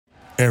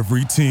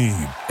Every team,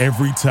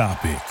 every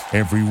topic,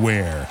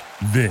 everywhere.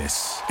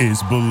 This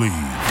is Believe.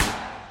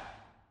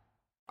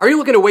 Are you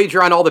looking to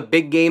wager on all the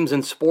big games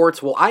in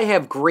sports? Well, I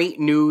have great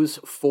news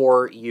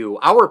for you.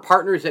 Our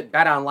partners at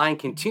BetOnline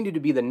continue to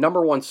be the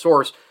number one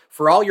source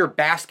for all your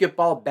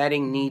basketball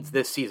betting needs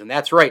this season.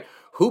 That's right.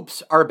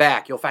 Hoops are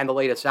back. You'll find the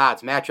latest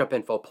odds, matchup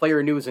info,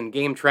 player news, and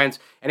game trends.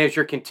 And as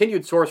your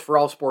continued source for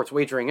all sports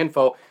wagering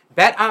info,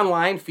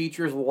 BetOnline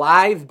features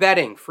live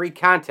betting, free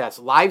contests,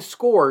 live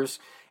scores,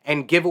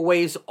 and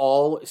giveaways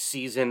all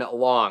season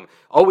long.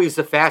 Always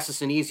the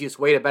fastest and easiest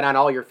way to bet on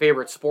all your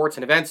favorite sports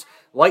and events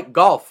like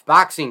golf,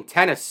 boxing,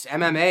 tennis,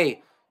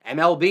 MMA,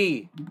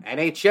 MLB,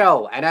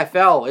 NHL,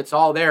 NFL. It's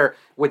all there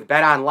with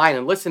BetOnline.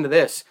 And listen to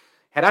this.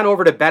 Head on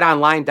over to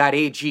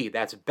betonline.ag.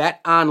 That's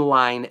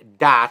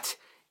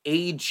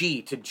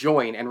betonline.ag to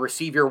join and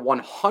receive your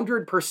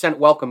 100%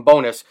 welcome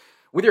bonus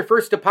with your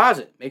first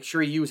deposit. Make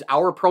sure you use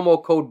our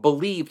promo code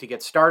BELIEVE to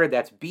get started.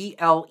 That's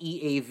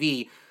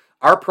BLEAV.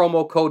 Our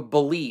promo code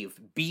BELIEVE,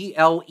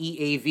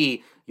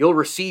 BLEAV. You'll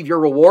receive your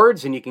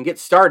rewards and you can get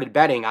started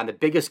betting on the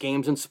biggest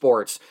games in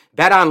sports.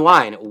 Bet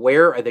online,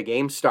 where the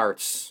game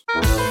starts.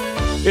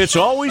 It's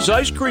always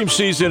ice cream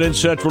season in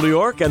Central New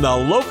York, and the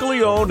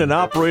locally owned and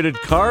operated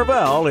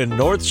Carvel in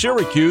North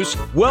Syracuse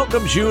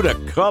welcomes you to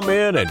come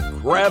in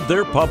and grab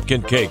their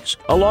pumpkin cakes,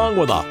 along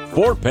with a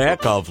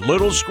 4-pack of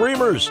Little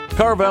Screamers.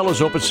 Carvel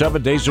is open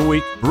 7 days a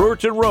week,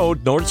 Brewerton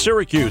Road, North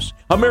Syracuse,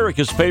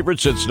 America's favorite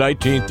since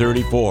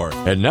 1934.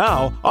 And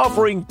now,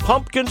 offering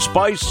pumpkin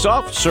spice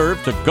soft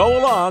serve to go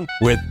along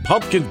with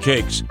pumpkin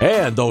cakes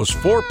and those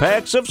 4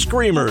 packs of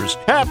Screamers.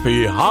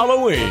 Happy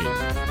Halloween!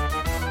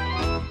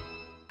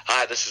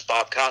 Hi, this is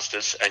Bob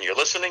Costas, and you're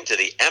listening to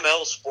the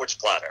ML Sports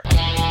Platter.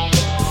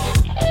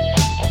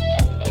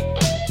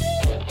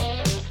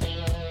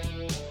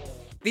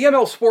 The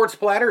ML Sports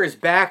Platter is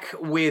back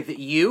with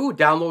you.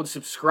 Download,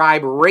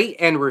 subscribe, rate,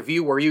 and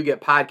review where you get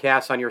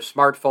podcasts on your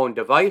smartphone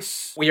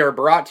device. We are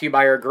brought to you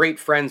by our great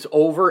friends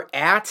over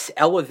at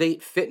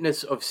Elevate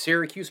Fitness of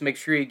Syracuse. Make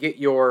sure you get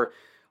your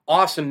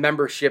awesome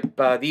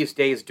membership these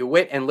days,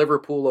 DeWitt and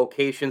Liverpool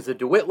locations. The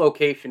DeWitt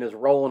location is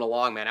rolling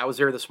along, man. I was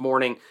there this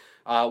morning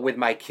with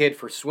my kid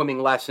for swimming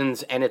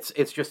lessons, and it's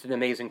just an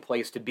amazing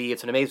place to be.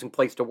 It's an amazing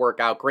place to work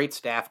out. Great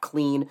staff,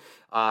 clean,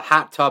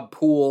 hot tub,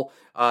 pool.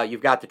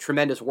 You've got the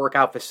tremendous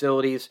workout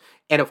facilities,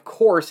 and of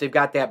course, they've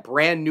got that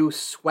brand new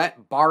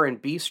Sweat Bar and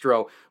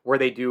Bistro where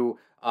they do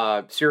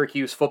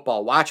Syracuse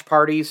football watch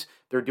parties.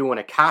 They're doing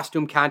a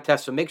costume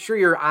contest, so make sure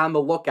you're on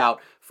the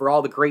lookout for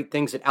all the great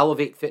things at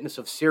Elevate Fitness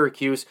of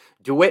Syracuse,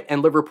 DeWitt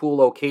and Liverpool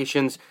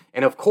locations,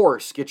 and of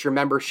course, get your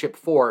membership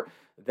for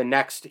the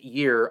next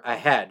year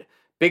ahead.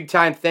 Big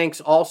time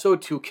thanks also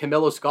to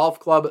Camillus Golf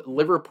Club,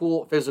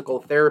 Liverpool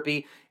Physical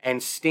Therapy,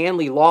 and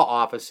Stanley Law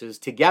Offices.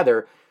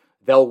 Together,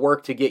 they'll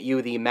work to get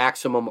you the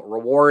maximum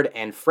reward.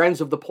 And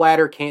Friends of the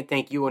Platter can't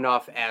thank you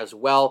enough as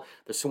well.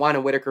 The Swan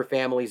and Whitaker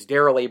families,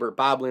 Daryl Aber,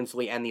 Bob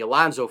Lindsley, and the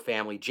Alonzo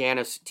family,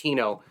 Janice,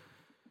 Tino,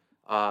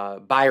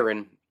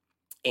 Byron,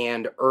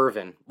 and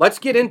Irvin. Let's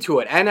get into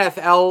it.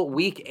 NFL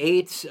Week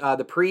 8,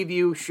 the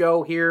preview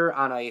show here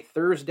on a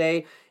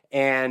Thursday.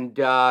 And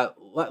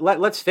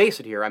let's face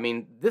it here. I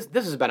mean, this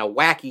has been a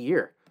wacky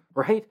year,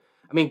 right?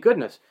 I mean,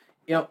 goodness.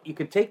 You know, you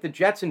could take the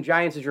Jets and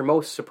Giants as your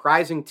most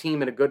surprising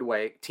teams in a good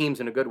way.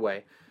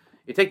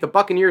 You take the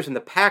Buccaneers and the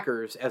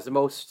Packers as the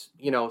most,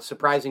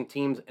 surprising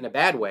teams in a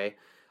bad way.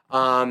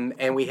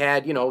 And we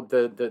had,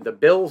 the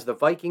Bills, the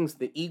Vikings,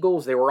 the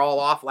Eagles. They were all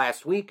off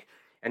last week,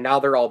 and now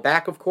they're all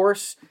back, of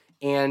course.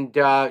 And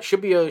should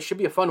be a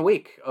fun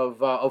week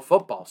of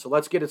football. So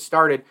let's get it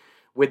started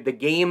with the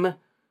game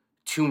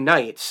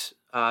tonight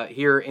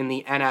here in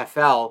the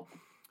NFL.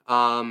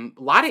 A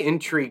lot of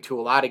intrigue to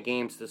a lot of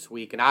games this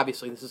week, and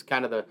obviously this is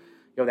kind of the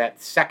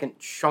that second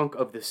chunk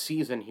of the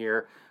season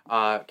here,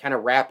 kind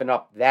of wrapping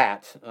up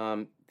that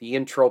the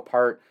intro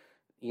part.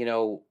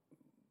 A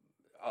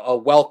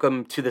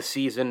welcome to the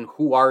season.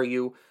 Who are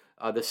you?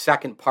 The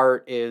second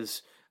part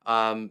is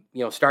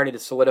starting to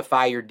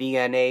solidify your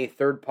DNA.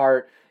 Third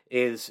part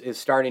is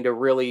starting to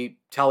really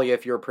tell you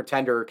if you're a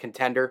pretender or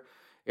contender.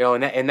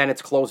 And then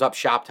it's close up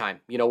shop time.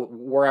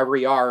 Wherever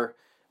you are,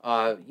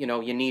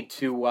 you need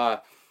to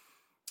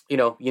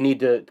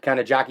kind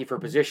of jockey for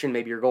position.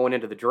 Maybe you're going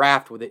into the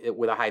draft with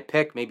a high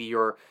pick. Maybe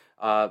you're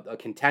a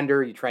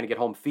contender. You're trying to get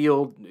home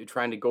field. You're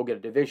trying to go get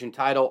a division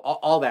title.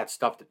 All that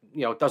stuff.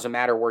 It doesn't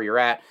matter where you're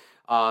at.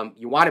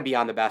 You want to be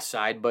on the best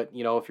side, but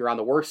if you're on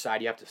the worst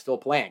side, you have to still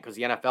play it because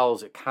the NFL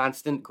is a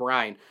constant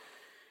grind.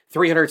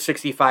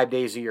 365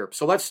 days a year.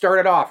 So let's start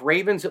it off.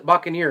 Ravens at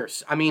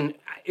Buccaneers. I mean,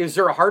 is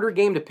there a harder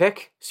game to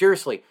pick?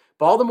 Seriously,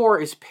 Baltimore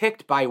is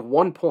picked by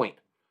 1 point.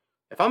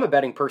 If I'm a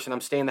betting person, I'm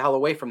staying the hell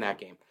away from that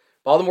game.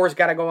 Baltimore's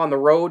got to go on the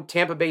road.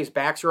 Tampa Bay's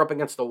backs are up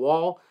against the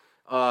wall.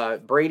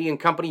 Brady and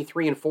company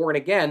 3-4. And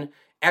again,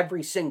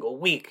 every single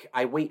week,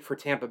 I wait for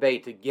Tampa Bay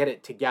to get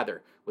it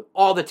together with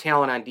all the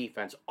talent on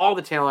defense, all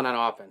the talent on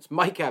offense.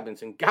 Mike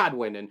Evans and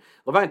Godwin and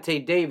Levante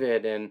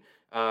David and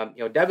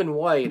Devin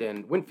White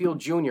and Winfield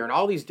Jr. and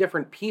all these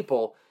different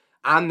people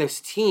on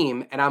this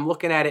team, and I'm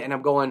looking at it and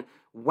I'm going,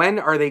 When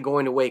are they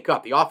going to wake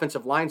up? The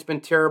offensive line's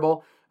been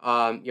terrible.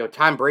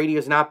 Tom Brady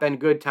has not been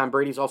good. Tom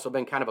Brady's also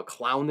been kind of a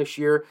clown this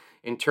year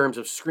in terms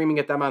of screaming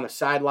at them on the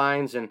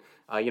sidelines and,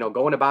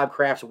 going to Bob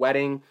Kraft's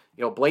wedding,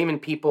 blaming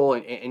people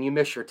and you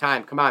miss your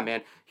time. Come on,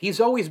 man. He's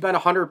always been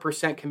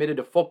 100% committed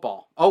to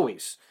football.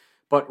 Always.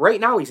 But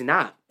right now he's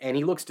not. And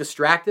he looks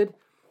distracted.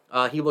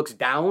 He looks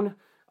down.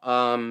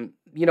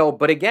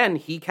 But again,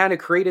 he kind of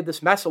created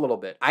this mess a little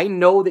bit. I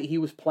know that he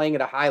was playing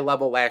at a high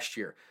level last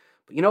year.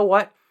 But you know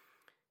what?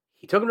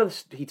 He took him to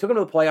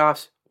the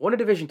playoffs, won a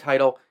division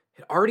title,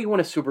 had already won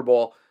a Super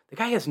Bowl. The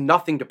guy has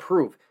nothing to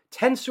prove.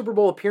 10 Super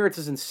Bowl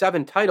appearances and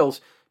 7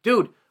 titles.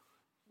 Dude,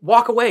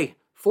 walk away.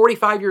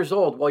 45 years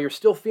old. While you're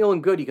still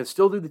feeling good, you can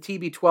still do the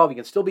TB12. You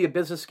can still be a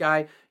business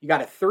guy. You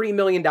got a $30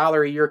 million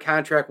a year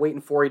contract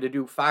waiting for you to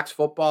do Fox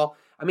football.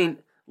 I mean,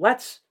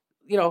 let's,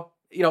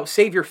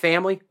 save your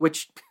family,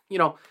 which,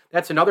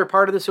 that's another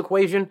part of this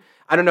equation.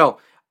 I don't know.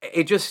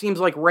 It just seems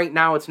like right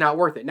now it's not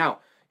worth it. Now,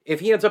 if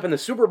he ends up in the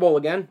Super Bowl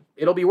again,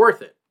 it'll be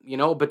worth it.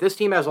 But this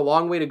team has a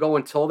long way to go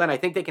until then. I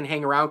think they can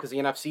hang around because the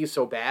NFC is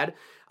so bad.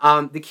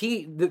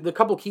 The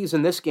couple keys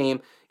in this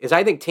game is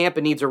I think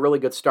Tampa needs a really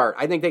good start.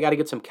 I think they got to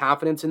get some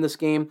confidence in this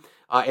game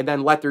and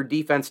then let their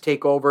defense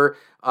take over.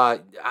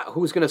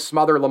 Who's going to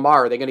smother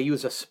Lamar? Are they going to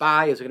use a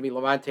spy? Is it going to be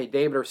Lavonte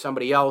David or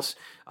somebody else?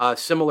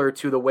 Similar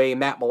to the way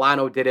Matt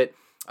Milano did it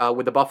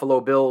with the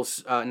Buffalo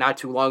Bills not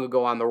too long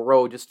ago on the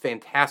road. Just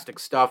fantastic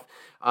stuff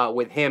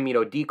with him,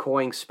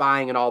 decoying,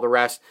 spying, and all the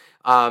rest.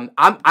 I'm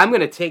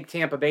going to take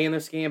Tampa Bay in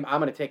this game. I'm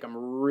going to take them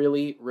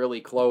really,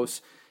 really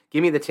close.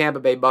 Give me the Tampa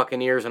Bay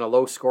Buccaneers in a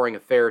low-scoring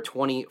affair,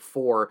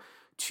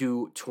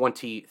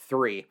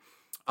 24-23.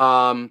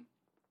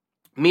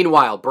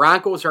 Meanwhile,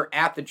 Broncos are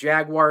at the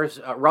Jaguars.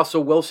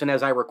 Russell Wilson,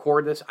 as I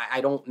record this,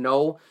 I don't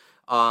know,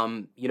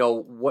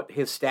 what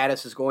his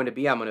status is going to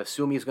be. I'm going to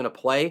assume he's going to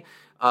play.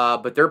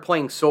 But they're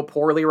playing so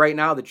poorly right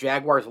now. The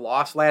Jaguars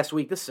lost last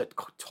week. This is a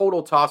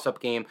total toss-up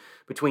game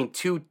between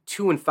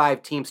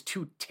 2-5 teams,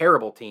 two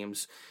terrible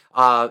teams.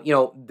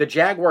 The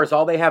Jaguars,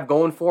 all they have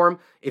going for them,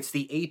 it's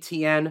the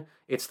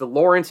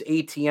Lawrence,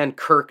 Etienne,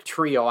 Kirk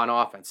trio on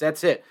offense.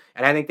 That's it.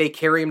 And I think they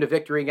carry them to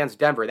victory against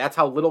Denver. That's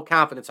how little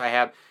confidence I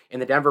have in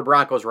the Denver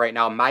Broncos right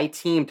now. My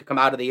team to come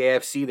out of the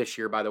AFC this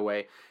year, by the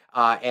way.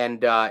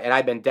 And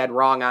I've been dead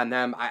wrong on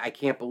them. I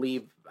can't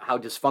believe how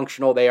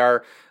dysfunctional they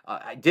are.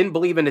 I didn't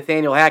believe in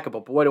Nathaniel Hackett,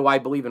 but boy, do I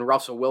believe in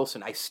Russell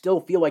Wilson. I still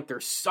feel like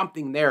there's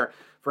something there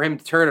for him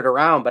to turn it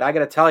around. But I got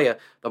to tell you,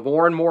 the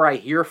more and more I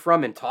hear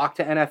from and talk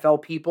to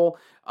NFL people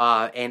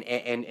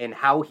and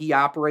how he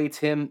operates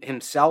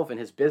himself and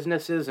his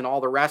businesses and all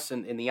the rest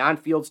and the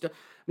on-field stuff, I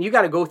mean, you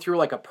got to go through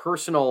like a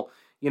personal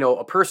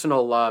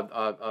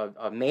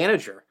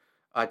manager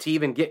to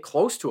even get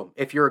close to him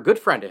if you're a good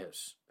friend of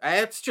his.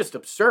 It's just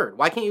absurd.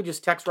 Why can't you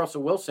just text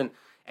Russell Wilson?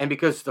 And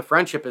because the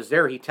friendship is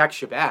there, he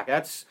texts you back.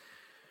 That's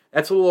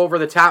a little over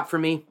the top for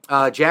me.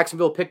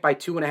 Jacksonville picked by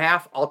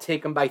 2.5. I'll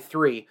take them by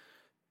 3,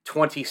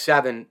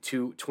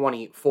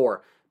 27-24.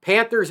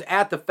 Panthers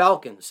at the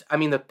Falcons. I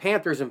mean, the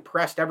Panthers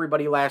impressed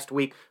everybody last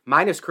week,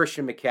 minus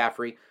Christian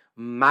McCaffrey,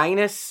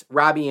 minus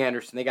Robbie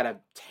Anderson. They got a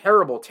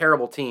terrible,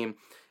 terrible team.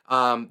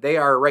 They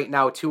are right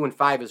now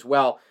 2-5 as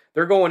well.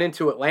 They're going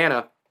into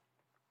Atlanta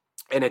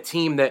and a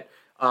team that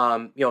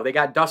they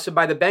got dusted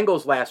by the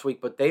Bengals last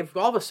week, but they've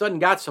all of a sudden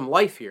got some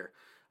life here.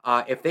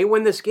 If they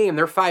win this game,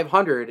 they're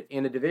 500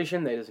 in a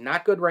division that is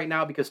not good right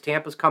now because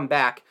Tampa's come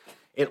back.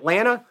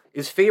 Atlanta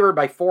is favored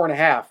by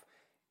 4.5,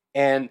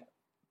 and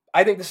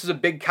I think this is a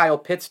big Kyle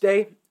Pitts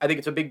day. I think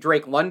it's a big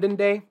Drake London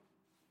day.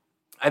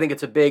 I think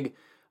it's a big,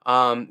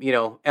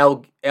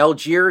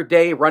 Algier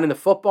day running the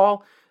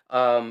football.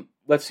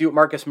 Let's see what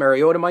Marcus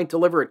Mariota might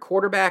deliver at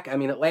quarterback. I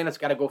mean, Atlanta's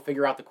got to go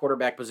figure out the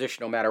quarterback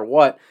position no matter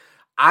what.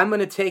 I'm going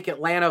to take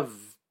Atlanta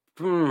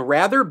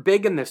rather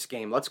big in this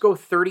game. Let's go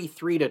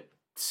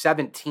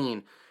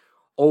 33-17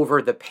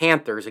 over the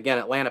Panthers. Again,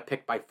 Atlanta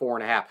picked by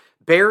 4.5.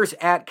 Bears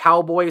at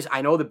Cowboys.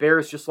 I know the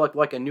Bears just look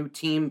like a new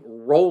team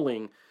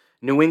rolling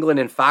New England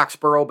and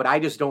Foxborough, but I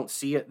just don't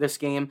see it this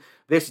game.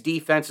 This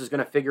defense is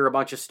going to figure a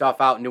bunch of stuff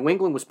out. New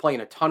England was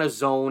playing a ton of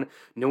zone.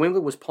 New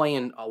England was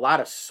playing a lot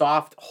of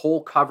soft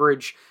hole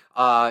coverage.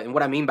 And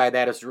what I mean by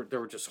that is there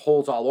were just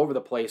holes all over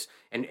the place,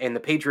 and the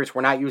Patriots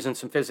were not using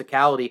some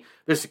physicality.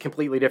 This is a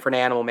completely different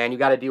animal, man. You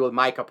got to deal with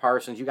Micah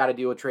Parsons. You got to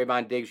deal with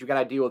Trayvon Diggs. You got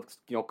to deal with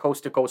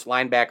coast-to-coast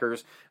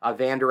linebackers,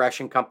 Van Der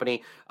Esch and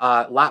company.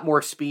 A lot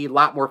more speed, a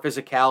lot more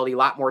physicality, a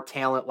lot more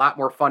talent, a lot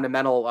more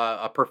fundamental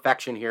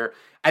perfection here.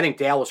 I think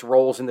Dallas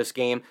rolls in this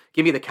game.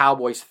 Give me the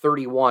Cowboys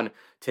 31-10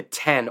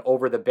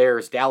 over the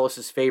Bears. Dallas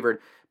is favored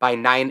by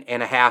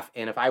 9.5,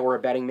 and if I were a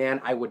betting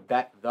man, I would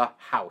bet the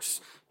house.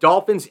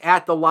 Dolphins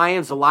at the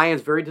Lions. The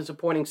Lions, very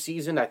disappointing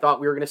season. I thought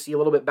we were going to see a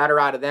little bit better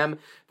out of them.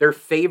 They're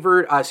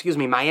favored,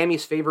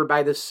 Miami's favored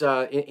by this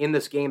in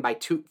this game by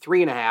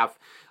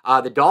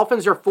 3.5. The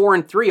Dolphins are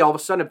 4-3. All of a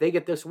sudden, if they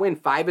get this win,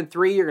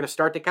 5-3, you're going to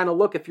start to kind of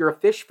look, if you're a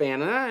fish fan,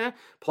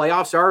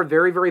 playoffs are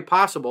very, very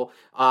possible.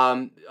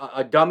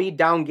 A dummy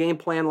down game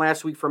plan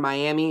last week for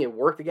Miami. It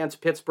worked against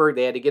Pittsburgh.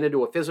 They had to get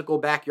into a physical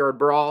backyard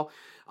brawl.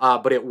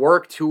 but it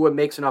worked. Tua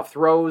makes enough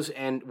throws,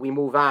 and we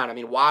move on. I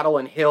mean, Waddle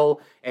and Hill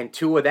and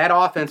Tua, that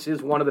offense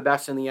is one of the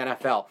best in the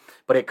NFL.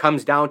 But it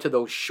comes down to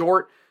those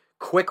short,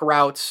 quick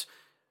routes,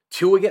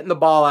 Tua getting the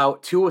ball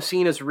out, Tua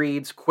seeing his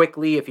reads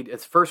quickly. If the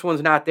first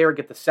one's not there,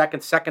 get the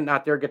second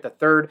not there, get the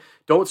third.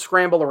 Don't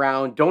scramble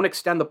around. Don't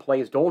extend the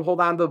plays. Don't hold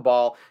on to the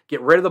ball.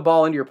 Get rid of the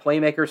ball into your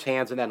playmakers'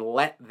 hands, and then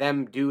let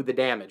them do the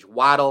damage.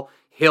 Waddle,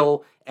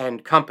 Hill,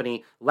 and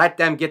company, let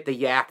them get the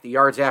yak, the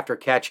yards after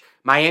catch.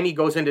 Miami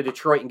goes into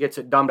Detroit and gets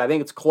it done. I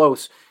think it's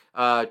close,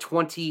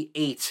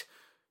 28-20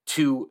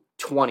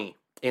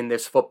 in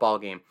this football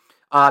game.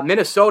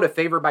 Minnesota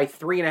favored by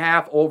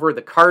 3.5 over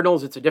the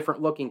Cardinals. It's a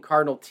different looking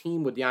Cardinal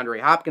team with DeAndre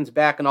Hopkins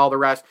back and all the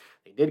rest.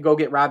 They did go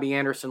get Robbie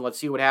Anderson. Let's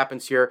see what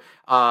happens here.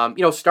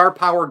 Star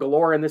power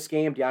galore in this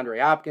game. DeAndre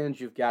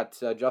Hopkins. You've got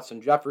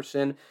Justin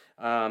Jefferson.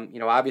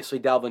 Obviously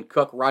Dalvin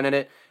Cook running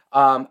it.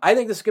 I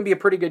think this is going to be a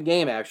pretty good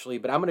game, actually,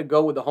 but I'm going to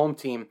go with the home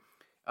team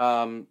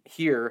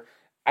here.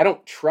 I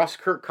don't trust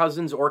Kirk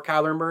Cousins or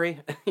Kyler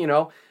Murray. It's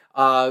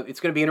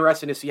going to be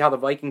interesting to see how the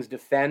Vikings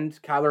defend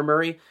Kyler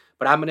Murray,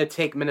 but I'm going to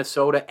take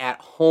Minnesota at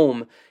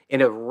home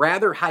in a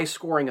rather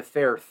high-scoring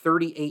affair,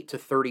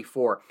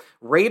 38-34.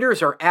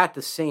 Raiders are at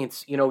the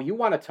Saints. You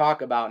want to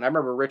talk about, and I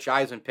remember Rich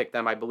Eisen picked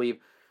them, I believe,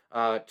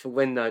 to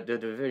win the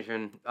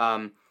division.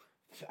 I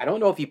don't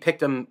know if he picked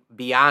them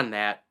beyond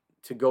that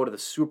to go to the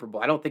Super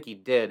Bowl. I don't think he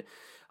did.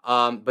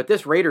 But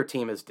this Raider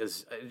team is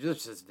just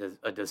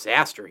a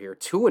disaster here.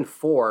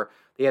 2-4.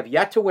 They have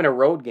yet to win a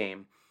road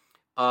game.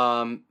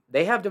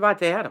 They have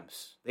Devontae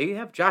Adams. They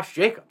have Josh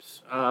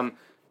Jacobs.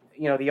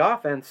 The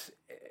offense,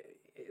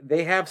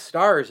 they have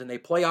stars, and they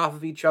play off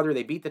of each other.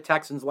 They beat the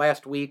Texans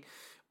last week,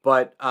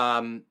 but,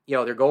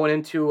 they're going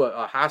into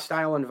a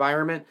hostile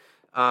environment,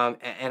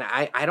 and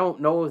I don't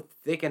know if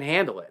they can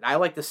handle it. I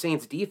like the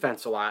Saints'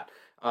 defense a lot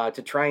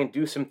to try and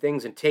do some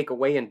things and take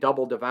away and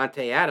double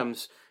Devontae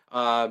Adams.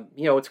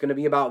 It's going to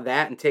be about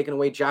that and taking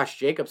away Josh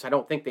Jacobs. I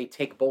don't think they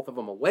take both of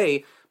them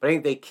away, but I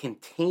think they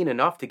contain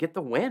enough to get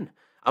the win.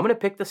 I'm going to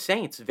pick the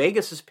Saints.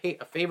 Vegas is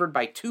favored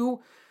by 2.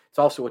 It's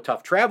also a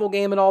tough travel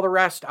game and all the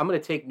rest. I'm going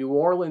to take New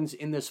Orleans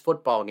in this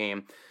football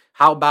game.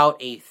 How about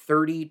a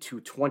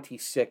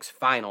 30-26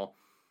 final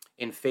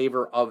in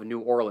favor of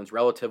New Orleans?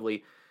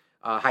 Relatively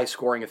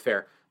high-scoring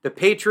affair. The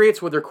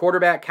Patriots, with their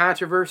quarterback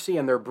controversy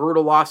and their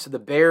brutal loss to the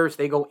Bears,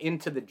 they go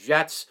into the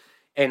Jets.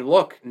 And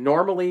look,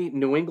 normally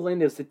New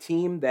England is the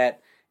team that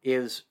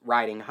is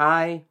riding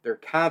high. They're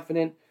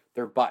confident.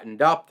 They're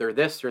buttoned up. They're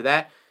this, they're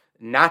that.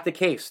 Not the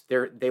case.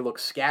 They look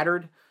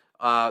scattered.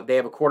 They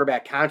have a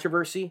quarterback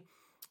controversy.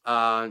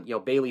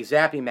 Bailey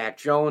Zappi, Mac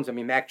Jones. I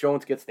mean, Mac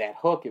Jones gets that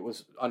hook. It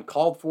was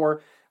uncalled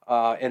for.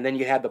 And then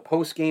you had the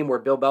post game where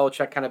Bill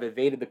Belichick kind of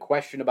evaded the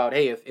question about,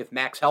 hey, if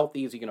Mac's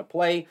healthy, is he going to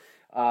play?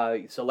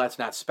 So let's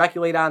not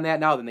speculate on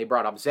that now. Then they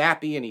brought up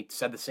Zappi, and he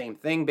said the same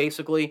thing,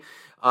 basically.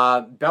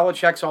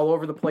 Belichick's all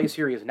over the place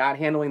here. He is not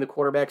handling the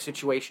quarterback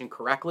situation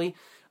correctly.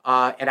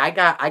 And I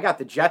got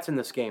the Jets in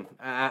this game.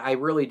 I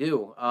really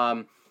do.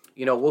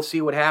 We'll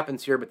see what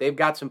happens here, but they've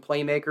got some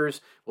playmakers.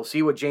 We'll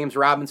see what James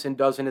Robinson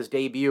does in his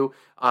debut.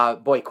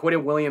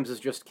 Quinton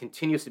Williams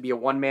continues to be a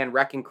one-man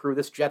wrecking crew.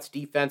 This Jets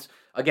defense,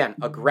 again,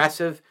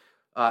 aggressive,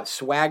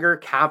 swagger,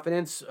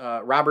 confidence.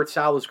 Robert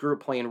Saleh's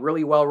group playing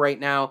really well right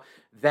now.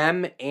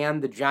 Them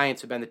and the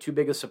Giants have been the two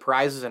biggest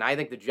surprises, and I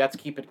think the Jets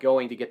keep it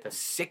going to get to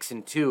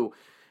 6-2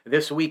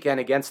 this weekend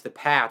against the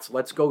Pats.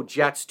 Let's go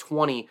Jets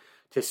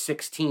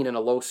 20-16 in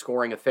a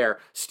low-scoring affair.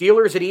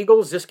 Steelers at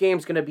Eagles, this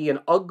game's going to be an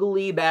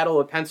ugly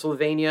battle of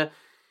Pennsylvania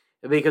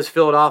because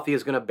Philadelphia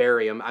is going to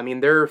bury them. I mean,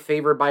 they're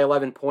favored by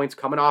 11 points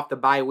coming off the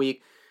bye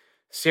week.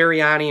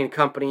 Sirianni and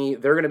company,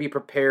 they're going to be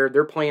prepared.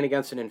 They're playing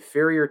against an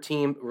inferior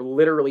team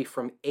literally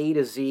from A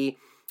to Z.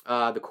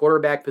 The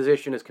quarterback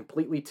position is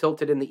completely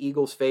tilted in the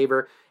Eagles'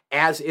 favor,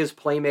 as is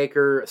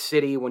playmaker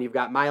City. When you've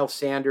got Miles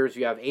Sanders,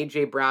 you have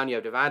A.J. Brown, you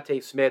have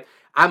Devontae Smith.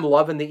 I'm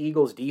loving the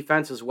Eagles'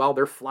 defense as well.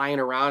 They're flying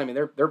around. I mean,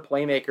 their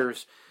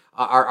playmakers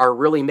are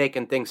really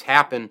making things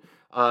happen,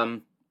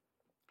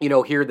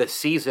 here this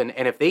season.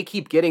 And if they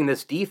keep getting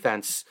this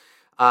defense,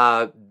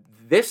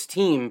 this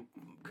team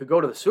could go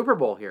to the Super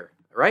Bowl here,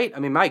 right? I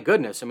mean, my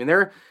goodness. I mean,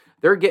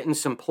 they're getting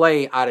some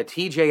play out of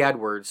T.J.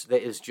 Edwards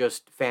that is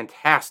just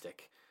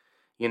fantastic.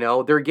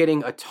 They're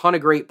getting a ton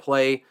of great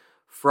play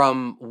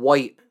from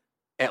White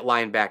at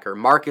linebacker,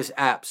 Marcus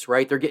Epps,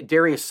 right?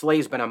 Darius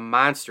Slay's been a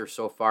monster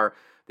so far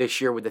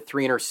this year with the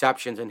 3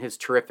 interceptions and his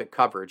terrific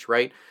coverage,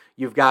 right?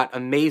 You've got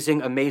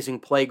amazing, amazing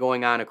play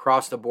going on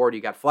across the board.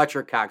 You got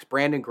Fletcher Cox,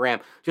 Brandon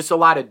Graham, just a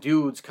lot of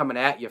dudes coming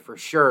at you for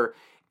sure.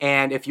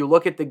 And if you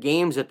look at the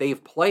games that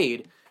they've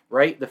played,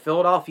 right, the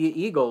Philadelphia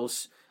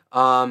Eagles,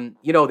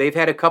 they've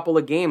had a couple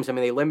of games. I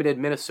mean, they limited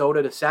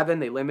Minnesota to 7.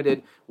 They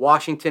limited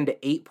Washington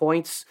to 8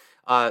 points.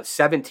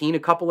 17 a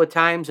couple of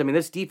times. I mean,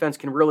 this defense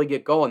can really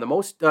get going. The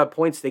most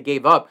points they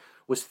gave up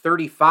was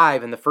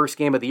 35 in the first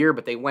game of the year,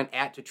 but they went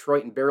at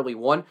Detroit and barely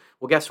won.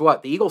 Well, guess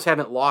what? The Eagles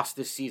haven't lost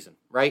this season,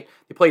 right?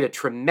 They played a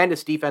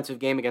tremendous defensive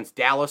game against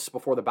Dallas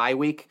before the bye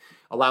week,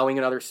 allowing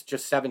another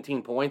just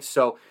 17 points.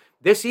 So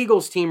this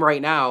Eagles team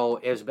right now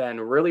has been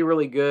really,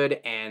 really good,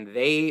 and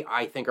they,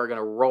 I think, are going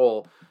to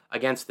roll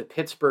against the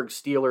Pittsburgh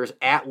Steelers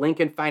at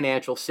Lincoln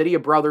Financial, City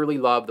of Brotherly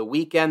Love. The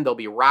weekend, they'll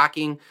be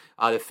rocking.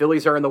 The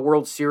Phillies are in the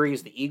World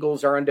Series. The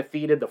Eagles are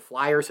undefeated. The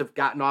Flyers have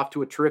gotten off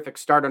to a terrific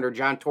start under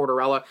John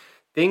Tortorella.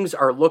 Things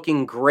are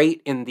looking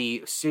great in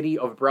the City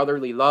of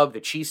Brotherly Love.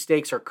 The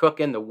cheesesteaks are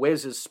cooking. The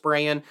whiz is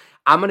spraying.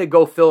 I'm going to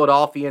go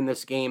Philadelphia in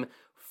this game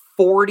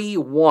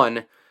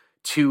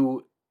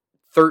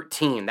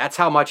 41-13. That's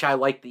how much I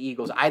like the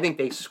Eagles. I think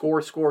they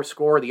score.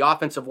 The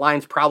offensive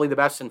line's probably the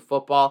best in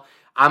football.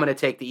 I'm going to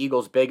take the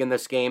Eagles big in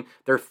this game.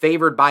 They're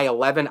favored by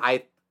 11.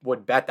 I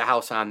would bet the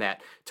house on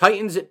that.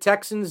 Titans at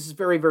Texans is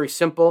very, very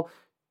simple.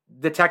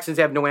 The Texans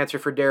have no answer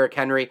for Derrick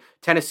Henry.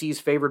 Tennessee's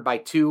favored by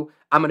 2.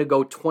 I'm going to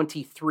go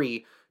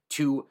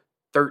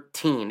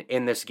 23-13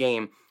 in this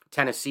game.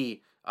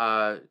 Tennessee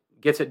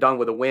gets it done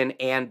with a win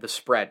and the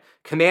spread.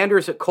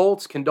 Commanders at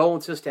Colts.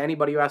 Condolences to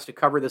anybody who has to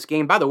cover this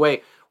game. By the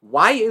way,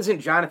 why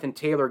isn't Jonathan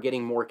Taylor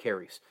getting more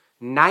carries?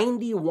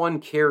 91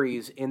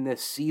 carries in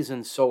this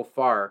season so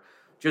far.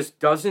 Just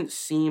doesn't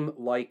seem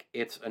like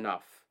it's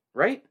enough,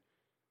 right?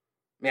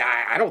 I mean,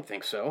 I don't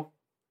think so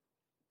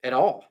at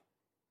all.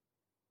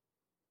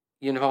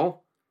 You know,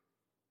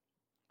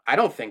 I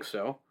don't think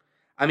so.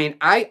 I mean,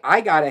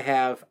 I gotta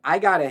have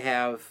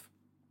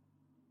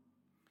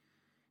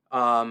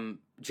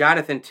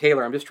Jonathan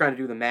Taylor. I'm just trying to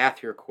do the math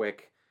here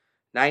quick.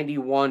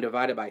 91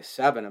 divided by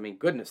 7. I mean,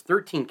 goodness,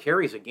 13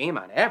 carries a game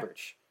on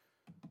average.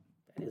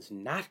 That is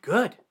not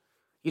good.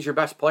 He's your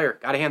best player.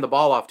 Got to hand the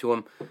ball off to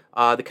him.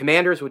 The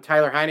Commanders with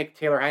Taylor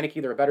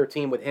Heineke, they're a better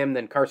team with him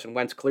than Carson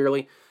Wentz,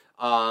 clearly.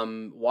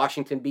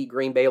 Washington beat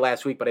Green Bay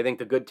last week, but I think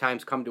the good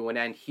times come to an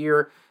end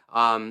here.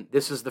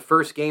 This is the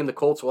first game the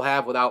Colts will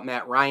have without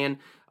Matt Ryan.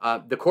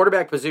 The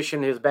quarterback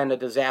position has been a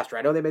disaster.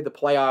 I know they made the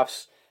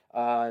playoffs,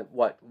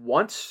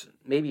 once,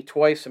 maybe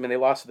twice. I mean, they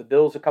lost to the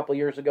Bills a couple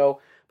years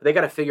ago, but they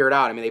got to figure it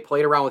out. I mean, they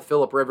played around with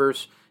Phillip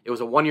Rivers. It was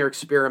a one-year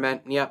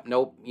experiment. Yep,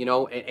 nope,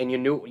 and you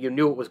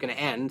knew it was going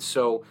to end,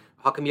 so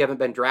how come you haven't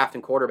been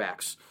drafting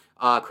quarterbacks?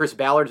 Chris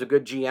Ballard's a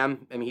good GM.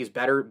 I mean, he's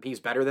better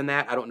than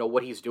that. I don't know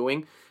what he's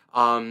doing.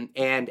 And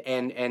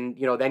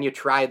then you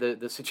try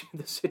the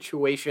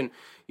situation,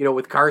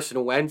 with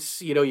Carson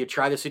Wentz. You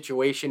try the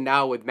situation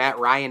now with Matt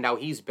Ryan. Now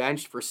he's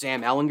benched for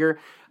Sam Ehlinger.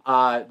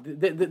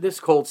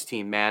 This Colts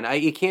team,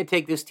 man, you can't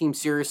take this team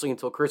seriously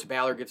until Chris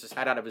Ballard gets his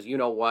head out of his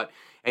you-know-what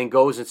and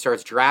goes and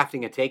starts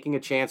drafting and taking a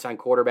chance on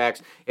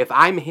quarterbacks. If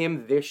I'm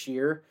him this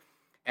year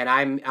and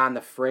I'm on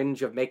the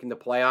fringe of making the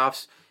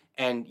playoffs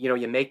and,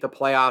 you make the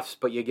playoffs,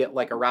 but you get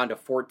like around a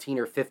 14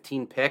 or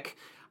 15 pick,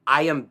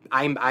 I'm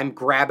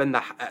grabbing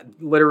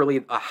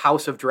literally a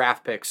house of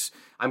draft picks.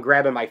 I'm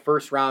grabbing my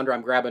first rounder.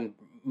 I'm grabbing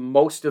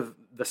most of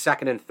the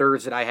second and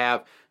thirds that I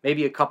have,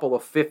 maybe a couple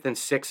of fifth and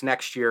sixth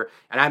next year,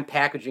 and I'm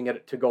packaging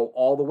it to go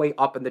all the way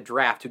up in the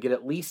draft to get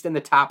at least in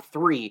the top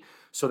 3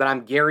 so that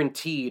I'm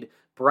guaranteed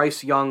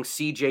Bryce Young,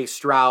 C.J.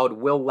 Stroud,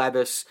 Will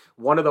Levis,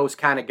 one of those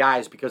kind of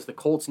guys, because the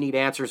Colts need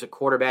answers at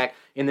quarterback.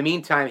 In the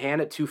meantime,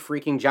 hand it to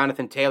freaking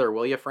Jonathan Taylor,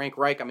 will you, Frank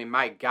Reich? I mean,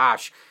 my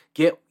gosh,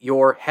 get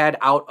your head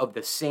out of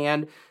the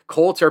sand.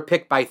 Colts are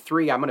picked by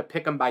 3. I'm going to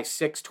pick them by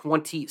 6,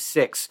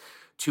 26-20.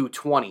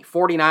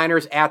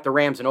 49ers at the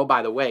Rams. And oh,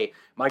 by the way,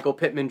 Michael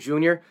Pittman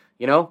Jr.,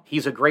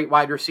 he's a great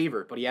wide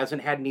receiver, but he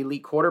hasn't had an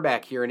elite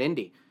quarterback here in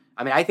Indy.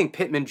 I mean, I think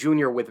Pittman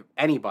Jr. with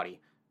anybody,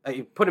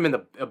 you put him in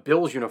the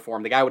Bills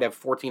uniform, the guy would have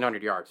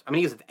 1,400 yards. I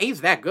mean, he's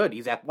that good.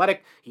 He's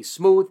athletic. He's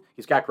smooth.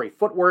 He's got great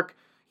footwork.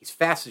 He's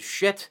fast as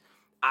shit.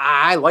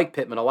 I like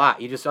Pittman a lot.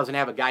 He just doesn't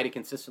have a guy to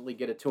consistently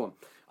get it to him.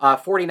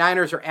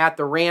 49ers are at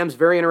the Rams.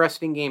 Very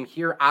interesting game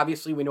here.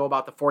 Obviously, we know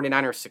about the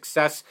 49ers'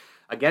 success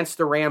against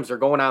the Rams. They're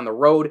going on the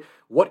road.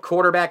 What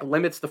quarterback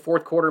limits the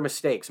fourth quarter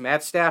mistakes?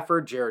 Matt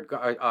Stafford or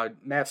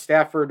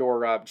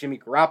Jimmy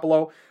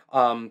Garoppolo?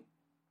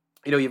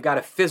 You've got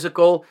a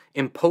physical,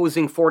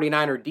 imposing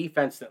 49er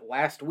defense that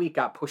last week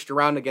got pushed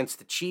around against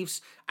the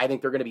Chiefs. I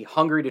think they're going to be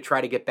hungry to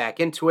try to get back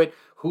into it.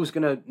 Who's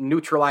going to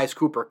neutralize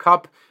Cooper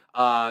Kupp?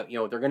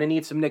 They're going to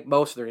need some Nick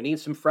Bosa. They're going to need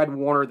some Fred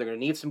Warner. They're going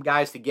to need some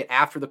guys to get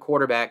after the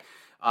quarterback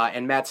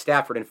and Matt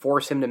Stafford and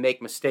force him to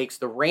make mistakes.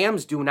 The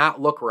Rams do not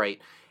look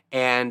right,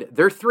 and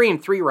they're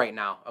 3-3 right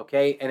now,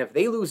 okay? And if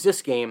they lose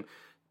this game,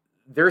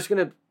 there's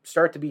going to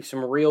start to be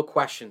some real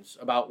questions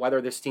about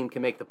whether this team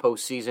can make the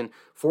postseason.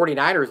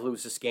 49ers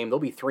lose this game, they'll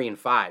be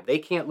 3-5. They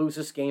can't lose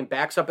this game.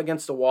 Backs up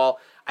against the wall.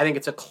 I think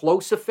it's a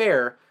close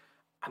affair.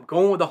 I'm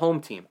going with the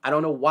home team. I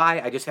don't know why.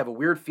 I just have a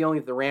weird feeling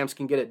that the Rams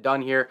can get it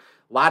done here.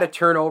 A lot of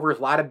turnovers,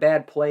 a lot of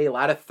bad play, a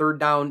lot of third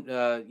down,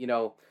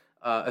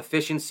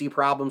 efficiency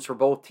problems for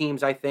both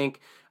teams, I think.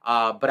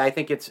 But I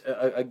think it's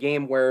a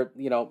game where,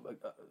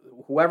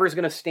 whoever's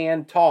going to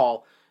stand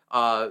tall,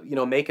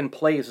 making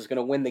plays is going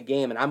to win the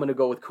game, and I'm going to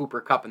go with Cooper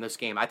Kupp in this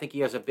game. I think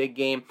he has a big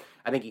game.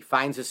 I think he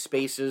finds his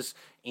spaces,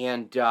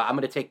 and I'm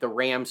going to take the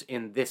Rams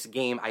in this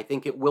game. I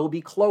think it will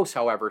be close,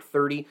 however,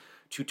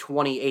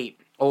 30-28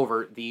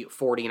 over the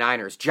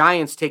 49ers.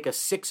 Giants take a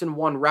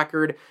 6-1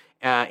 record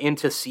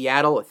into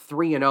Seattle, a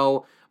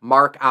 3-0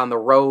 mark on the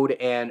road,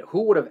 and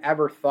who would have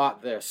ever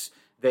thought this?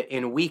 that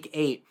in Week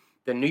 8,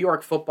 the New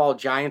York Football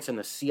Giants and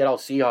the Seattle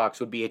Seahawks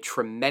would be a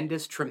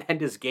tremendous,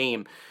 tremendous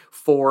game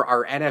for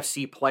our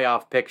NFC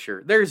playoff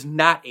picture. There's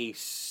not a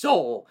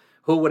soul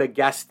who would have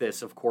guessed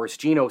this, of course.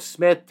 Geno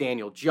Smith,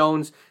 Daniel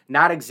Jones,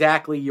 not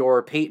exactly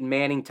your Peyton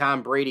Manning,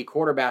 Tom Brady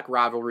quarterback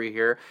rivalry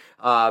here.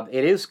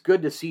 It is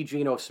good to see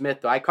Geno Smith,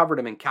 though. I covered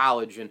him in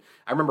college, and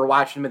I remember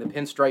watching him in the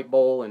Pinstripe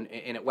Bowl and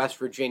at West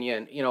Virginia.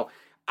 And,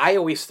 I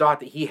always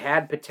thought that he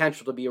had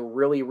potential to be a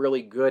really,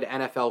 really good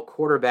NFL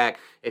quarterback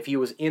if he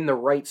was in the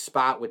right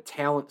spot with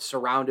talent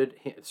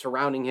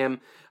surrounding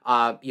him.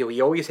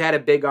 He always had a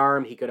big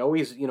arm. He could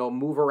always,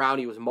 move around.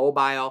 He was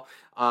mobile.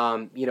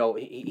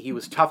 He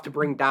was tough to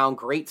bring down,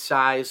 great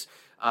size.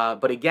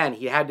 But again,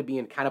 he had to be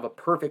in kind of a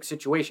perfect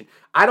situation.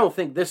 I don't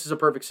think this is a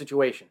perfect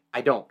situation.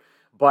 I don't.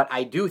 But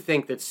I do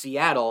think that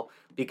Seattle,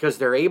 because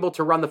they're able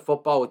to run the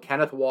football with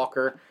Kenneth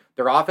Walker,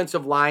 their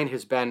offensive line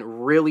has been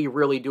really,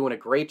 really doing a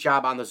great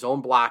job on the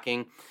zone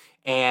blocking.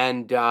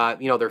 And,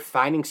 they're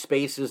finding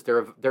spaces. They're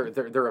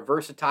a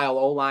versatile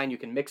O-line. You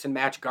can mix and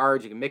match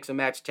guards. You can mix and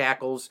match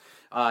tackles.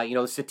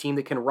 It's a team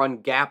that can run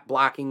gap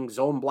blocking,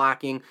 zone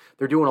blocking.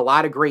 They're doing a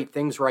lot of great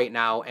things right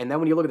now. And then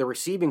when you look at the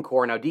receiving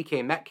core, now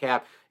DK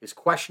Metcalf is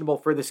questionable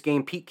for this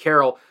game. Pete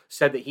Carroll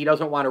said that he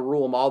doesn't want to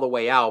rule him all the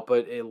way out,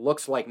 but it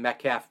looks like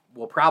Metcalf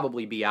will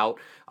probably be out.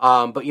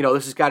 But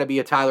this has got to be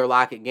a Tyler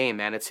Lockett game,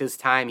 man. It's his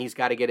time. He's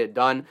got to get it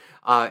done.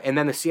 And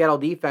then the Seattle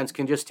defense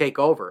can just take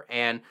over.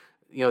 And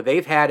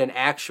they've had an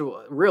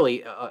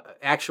actually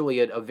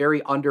a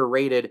very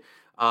underrated,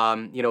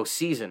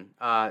 season.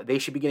 They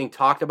should be getting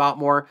talked about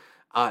more.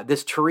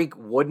 This Tariq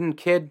Wooden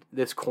kid,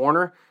 this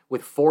corner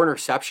with 4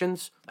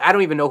 interceptions, I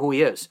don't even know who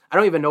he is. I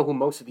don't even know who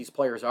most of these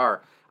players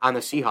are on the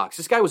Seahawks.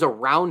 This guy was a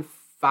round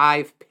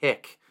 5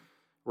 pick,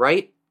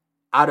 right,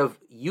 out of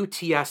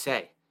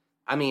UTSA.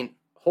 I mean,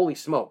 holy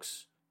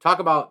smokes. Talk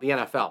about the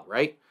NFL,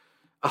 right?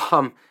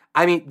 The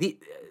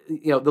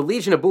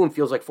Legion of Boom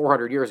feels like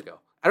 400 years ago.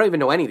 I don't even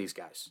know any of these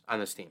guys on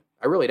this team.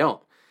 I really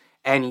don't.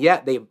 And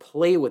yet they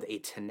play with a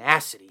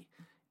tenacity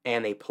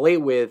and they play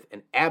with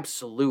an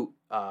absolute,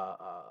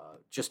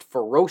 just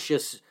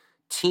ferocious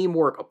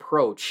teamwork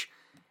approach.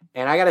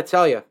 And I got to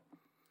tell you, I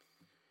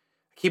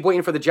keep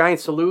waiting for the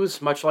Giants to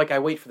lose, much like I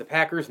wait for the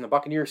Packers and the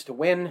Buccaneers to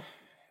win.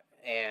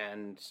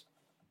 And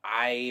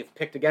I've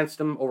picked against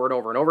them over and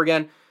over and over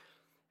again.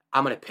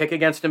 I'm going to pick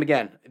against them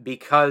again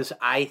because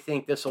I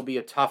think this will be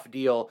a tough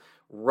deal.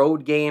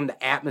 Road game,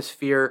 the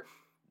atmosphere,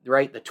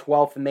 right? The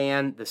 12th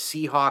man, the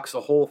Seahawks,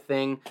 the whole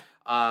thing,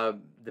 the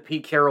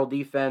Pete Carroll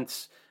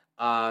defense.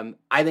 I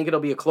think it'll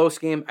be a close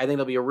game. I think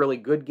it'll be a really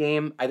good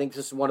game. I think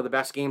this is one of the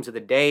best games of the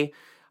day.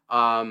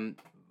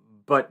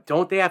 But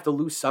don't they have to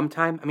lose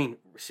sometime? I mean,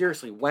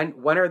 seriously, when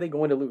are they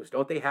going to lose?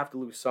 Don't they have to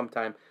lose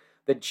sometime?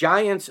 The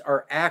Giants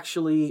are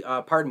actually,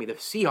 the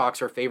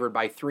Seahawks are favored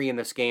by 3 in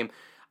this game.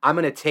 I'm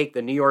going to take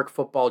the New York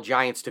Football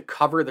Giants to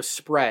cover the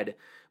spread,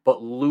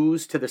 but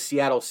lose to the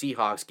Seattle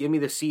Seahawks. Give me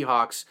the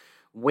Seahawks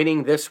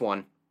winning this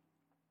one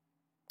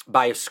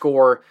by a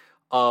score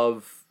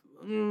of,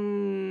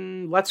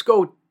 let's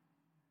go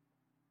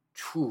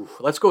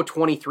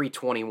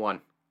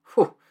 23-21.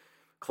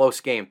 Close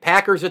game.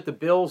 Packers at the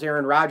Bills.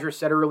 Aaron Rodgers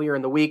said earlier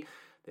in the week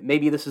that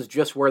maybe this is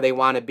just where they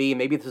want to be.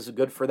 Maybe this is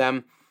good for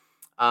them.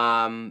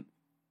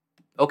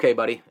 Okay,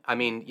 buddy. I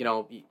mean,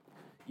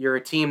 you're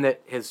a team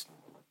that has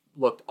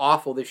looked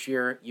awful this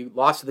year. You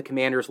lost to the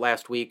Commanders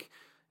last week.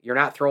 You're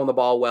not throwing the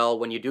ball well.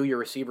 When you do, your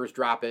receivers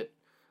drop it.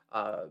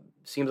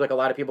 Seems like a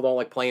lot of people don't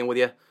like playing with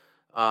you.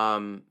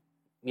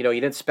 You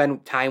didn't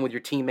spend time with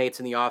your teammates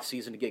in the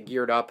offseason to get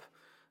geared up.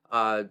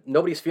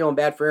 Nobody's feeling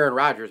bad for Aaron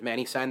Rodgers, man.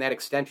 He signed that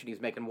extension.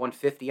 He's making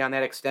 $150 on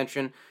that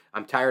extension.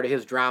 I'm tired of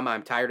his drama.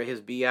 I'm tired of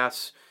his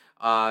BS.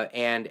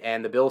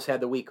 And the Bills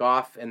had the week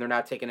off, and they're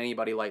not taking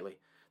anybody lightly.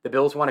 The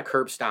Bills want to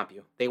curb stomp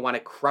you. They want to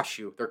crush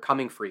you. They're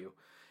coming for you.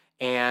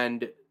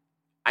 And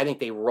I think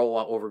they roll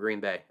over Green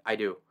Bay. I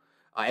do.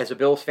 As a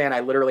Bills fan, I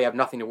literally have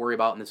nothing to worry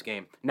about in this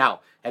game.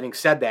 Now, having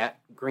said that,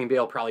 Green Bay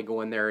will probably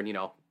go in there and,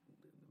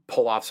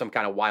 pull off some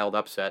kind of wild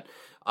upset.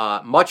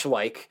 Much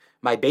like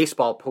my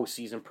baseball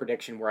postseason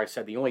prediction where I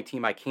said the only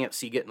team I can't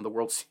see getting to the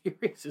World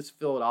Series is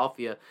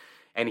Philadelphia.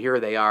 And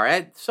here they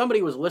are.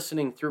 Somebody was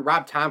listening through,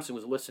 Rob Thompson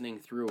was listening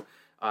through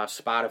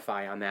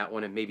Spotify on that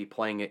one and maybe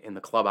playing it in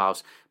the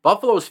clubhouse.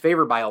 Buffalo's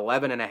favored by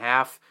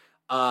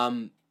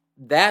 11.5.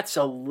 That's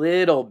a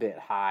little bit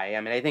high.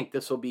 I mean, I think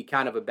this will be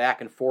kind of a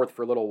back and forth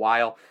for a little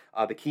while.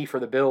 The key for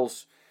the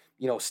Bills,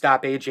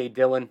 stop A.J.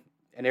 Dillon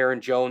and Aaron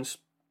Jones.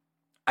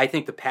 I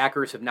think the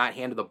Packers have not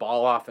handed the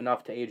ball off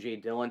enough to A.J.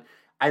 Dillon.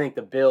 I think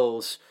the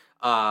Bills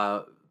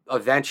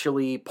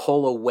eventually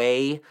pull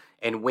away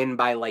and win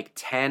by like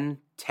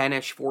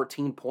 10-ish,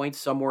 14 points,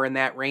 somewhere in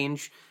that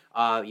range.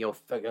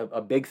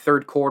 A big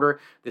third quarter.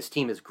 This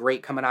team is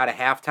great coming out of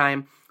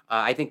halftime.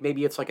 I think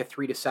maybe it's like a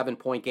 3 to 7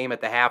 point game at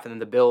the half, and then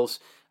the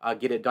Bills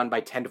get it done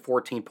by 10 to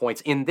 14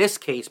 points. In this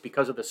case,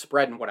 because of the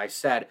spread and what I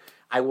said,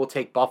 I will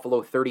take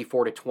Buffalo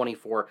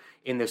 34-24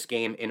 in this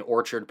game in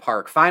Orchard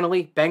Park.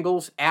 Finally,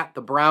 Bengals at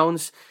the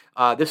Browns.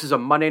 This is a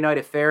Monday night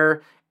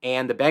affair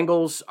And the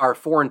Bengals are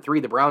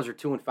 4-3. The Browns are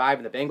 2-5,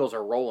 and the Bengals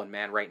are rolling,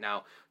 man, right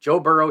now. Joe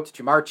Burrow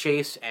to Jamar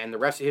Chase and the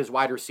rest of his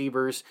wide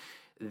receivers.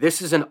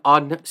 This is an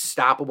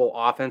unstoppable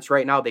offense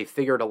right now. They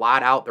figured a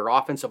lot out. Their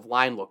offensive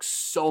line looks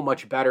so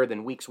much better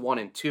than weeks 1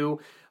 and 2.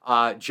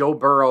 Joe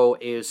Burrow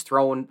is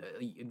throwing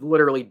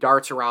literally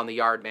darts around the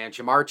yard, man.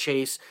 Jamar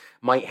Chase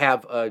might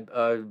have an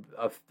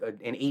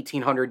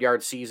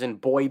 1,800-yard season.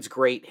 Boyd's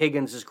great.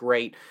 Higgins is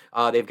great.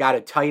 They've got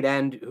a tight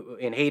end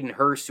in Hayden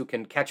Hurst who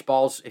can catch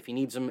balls if he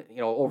needs them,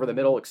 over the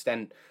middle,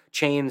 extend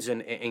chains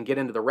and get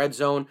into the red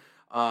zone.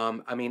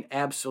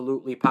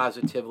 Absolutely,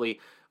 positively,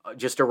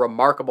 just a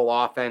remarkable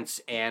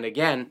offense. And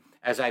again,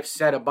 as I've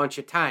said a bunch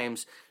of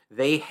times,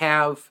 they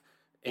have,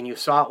 and you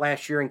saw it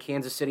last year in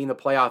Kansas City in the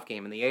playoff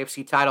game, in the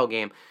AFC title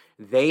game,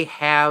 they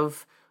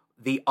have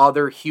the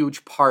other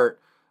huge part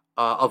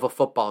of a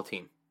football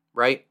team,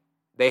 right?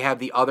 They have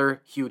the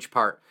other huge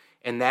part,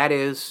 and that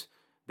is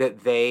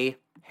that they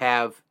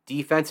have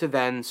defensive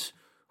ends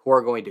who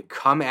are going to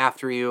come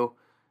after you,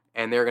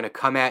 and they're going to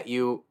come at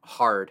you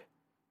hard,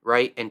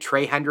 right? And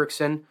Trey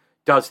Hendrickson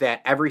does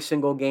that every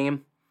single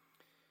game.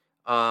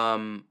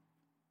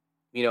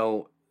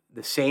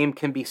 The same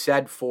can be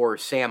said for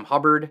Sam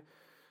Hubbard.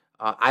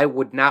 I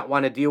would not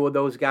want to deal with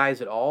those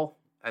guys at all.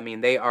 I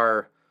mean, they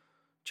are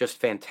just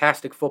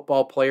fantastic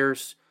football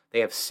players. They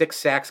have 6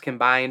 sacks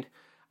combined.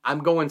 I'm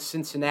going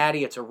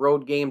Cincinnati. It's a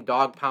road game,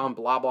 dog pound,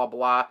 blah, blah,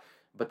 blah.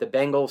 But the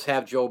Bengals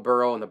have Joe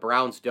Burrow and the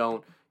Browns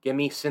don't. Give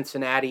me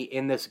Cincinnati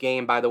in this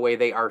game. By the way,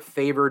 they are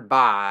favored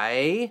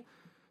by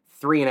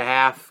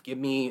 3.5. Give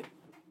me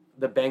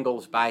the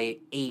Bengals by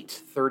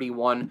 8,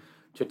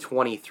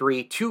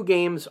 31-23. Two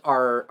teams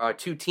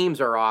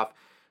are off,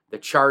 the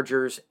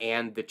Chargers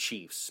and the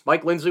Chiefs.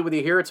 Mike Lindsley with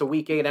you here. It's a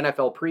Week 8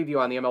 NFL preview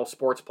on the ML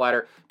Sports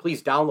Platter.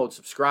 Please download,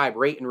 subscribe,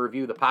 rate, and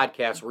review the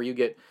podcast where you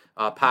get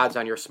pods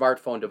on your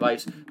smartphone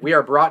device. We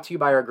are brought to you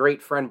by our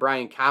great friend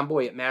Brian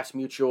Comboy at Mass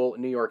Mutual,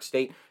 New York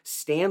State,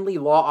 Stanley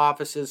Law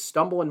Offices,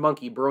 Stumble and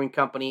Monkey Brewing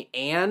Company,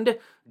 and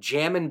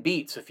Jammin'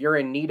 Beats. If you're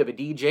in need of a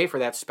DJ for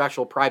that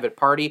special private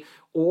party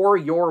or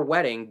your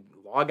wedding,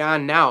 log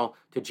on now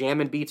to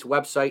Jammin' Beats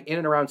website in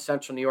and around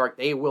Central New York.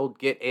 They will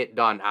get it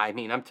done. I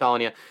mean, I'm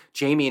telling you,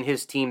 Jamie and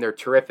his team, they're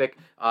terrific.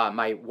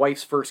 My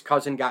wife's first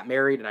cousin got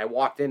married, and I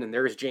walked in, and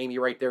there's Jamie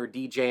right there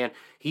DJing.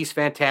 He's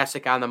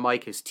fantastic on the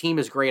mic. His team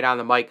is great on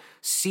the mic.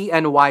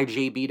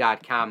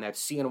 CNYJB.com.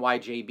 That's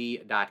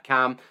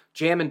CNYJB.com.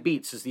 Jammin'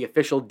 Beats is the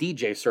official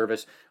DJ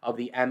service of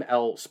the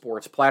ML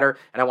Sports Platter.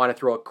 And I want to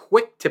throw a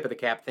quick tip of the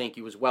cap thank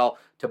you as well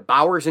to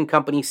Bowers &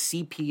 Company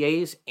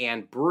CPAs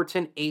and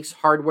Brewerton Ace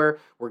Hardware.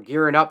 We're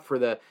gearing up for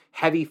the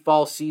heavy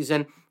fall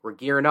season. We're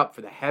gearing up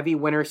for the heavy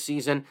winter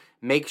season.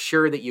 Make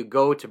sure that you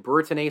go to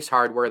Brewerton Ace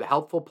Hardware, the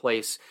helpful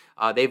place.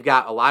 They've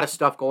got a lot of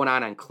stuff going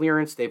on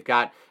clearance. They've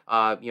got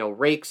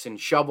rakes and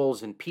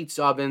shovels and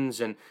pizza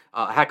ovens and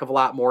a heck of a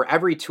lot more.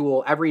 Every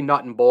tool, every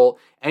nut and bolt,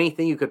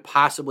 anything you could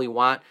possibly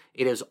want,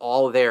 it is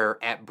all there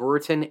at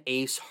Brewerton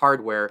Ace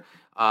Hardware.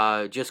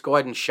 Just go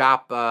ahead and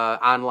shop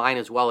online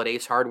as well at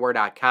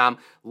acehardware.com.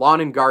 Lawn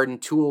and garden,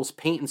 tools,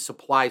 paint and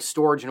supplies,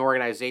 storage and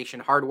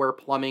organization, hardware,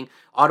 plumbing,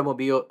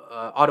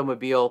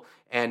 automobile,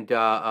 and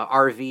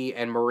RV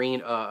and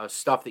marine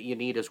stuff that you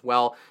need as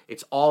well.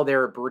 It's all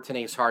there at Brewerton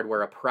Ace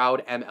Hardware, a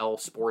proud ML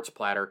Sports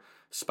Platter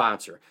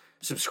sponsor.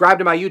 Subscribe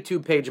to my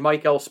YouTube page,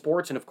 Mike L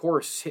Sports, and of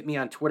course, hit me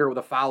on Twitter with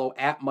a follow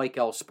at Mike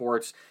L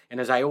Sports.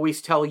 And as I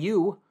always tell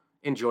you,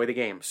 enjoy the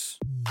games.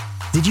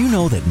 Did you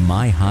know that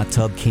My Hot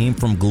Tub came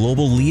from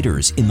global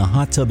leaders in the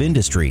hot tub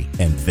industry,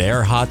 and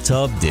their hot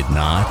tub did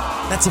not?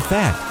 That's a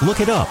fact. Look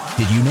it up.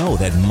 Did you know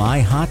that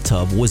My Hot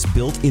Tub was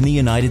built in the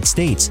United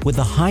States with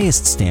the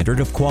highest standard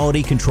of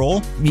quality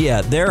control?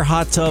 Yeah, their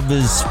hot tub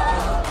is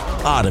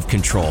out of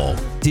control.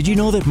 Did you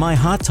know that My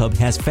Hot Tub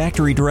has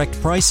factory direct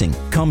pricing,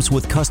 comes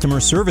with customer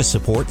service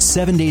support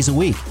 7 days a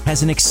week,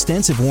 has an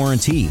extensive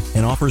warranty,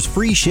 and offers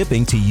free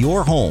shipping to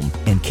your home,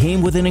 and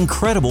came with an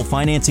incredible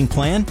financing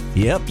plan?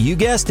 Yep, you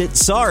guessed it.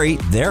 Sorry,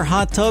 their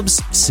hot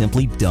tubs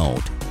simply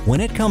don't. When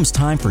it comes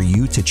time for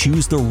you to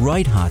choose the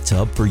right hot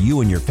tub for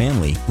you and your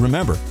family,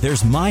 remember,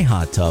 there's My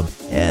Hot Tub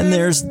and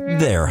there's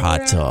their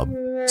hot tub.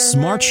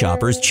 Smart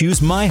shoppers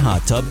choose My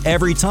Hot Tub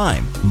every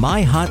time.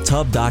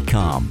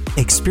 MyHotTub.com.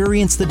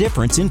 Experience the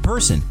difference in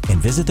person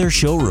and visit their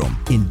showroom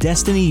in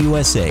Destiny,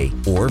 USA,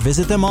 or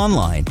visit them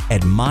online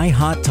at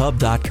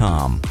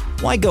MyHotTub.com.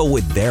 Why go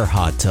with their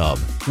hot tub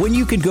when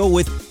you could go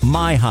with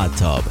My Hot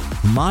Tub?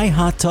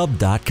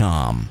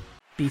 MyHotTub.com.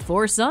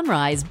 Before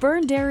sunrise,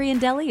 Byrne Dairy &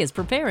 Deli is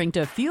preparing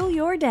to fuel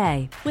your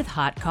day with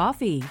hot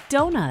coffee,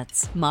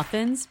 donuts,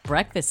 muffins,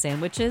 breakfast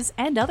sandwiches,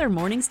 and other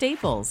morning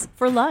staples.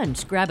 For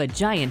lunch, grab a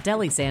giant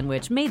deli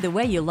sandwich made the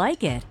way you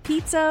like it,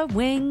 pizza,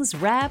 wings,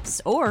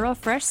 wraps, or a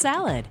fresh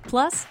salad,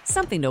 plus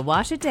something to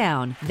wash it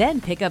down. Then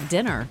pick up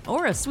dinner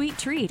or a sweet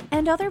treat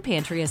and other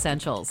pantry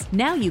essentials.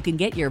 Now you can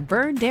get your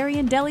Byrne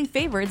Dairy & Deli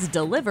favorites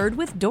delivered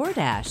with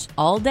DoorDash.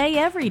 All day,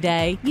 every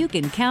day, you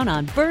can count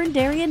on Byrne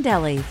Dairy &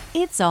 Deli.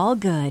 It's all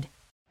good.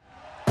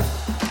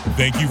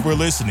 Thank you for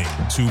listening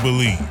to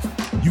Believe.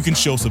 You can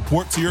show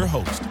support to your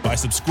host by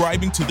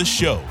subscribing to the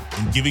show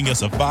and giving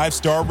us a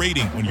 5-star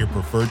rating on your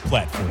preferred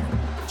platform.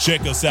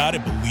 Check us out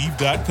at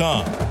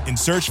Believe.com and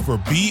search for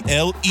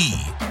BLEAV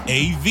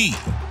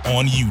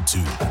on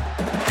YouTube.